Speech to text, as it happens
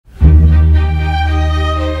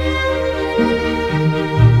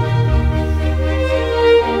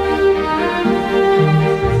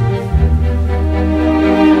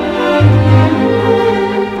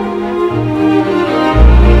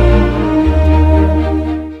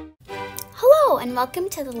welcome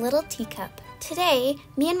to the Little Teacup. Today,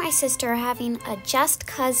 me and my sister are having a Just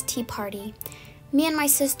 'Cause tea party. Me and my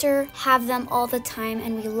sister have them all the time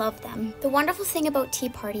and we love them. The wonderful thing about tea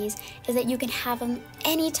parties is that you can have them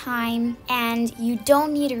anytime and you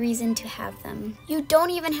don't need a reason to have them. You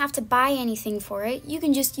don't even have to buy anything for it. You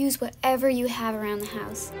can just use whatever you have around the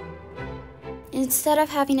house. Instead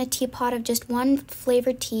of having a teapot of just one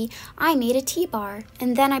flavored tea, I made a tea bar,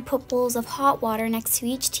 and then I put bowls of hot water next to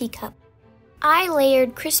each teacup. I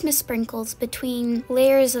layered Christmas sprinkles between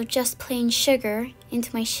layers of just plain sugar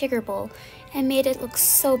into my sugar bowl and made it look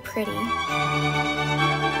so pretty.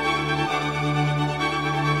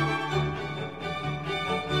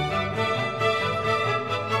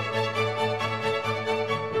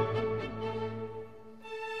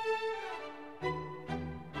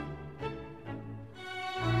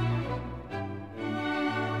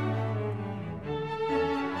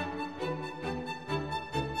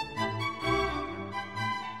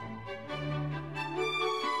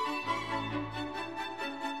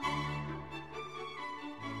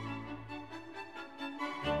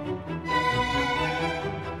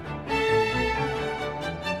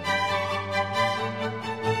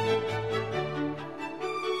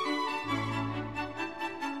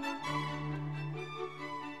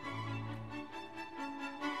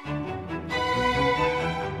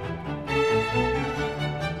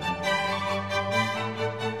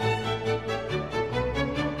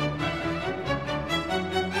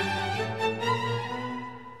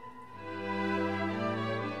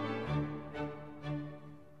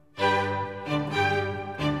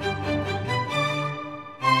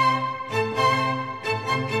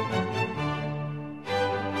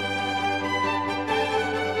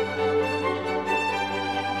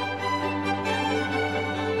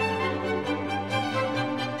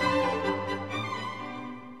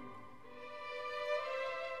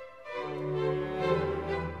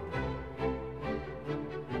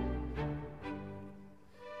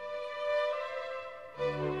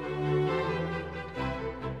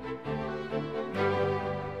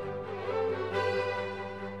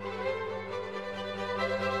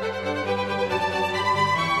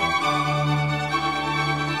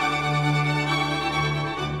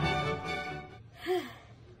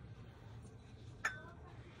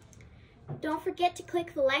 Don't forget to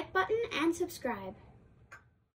click the like button and subscribe.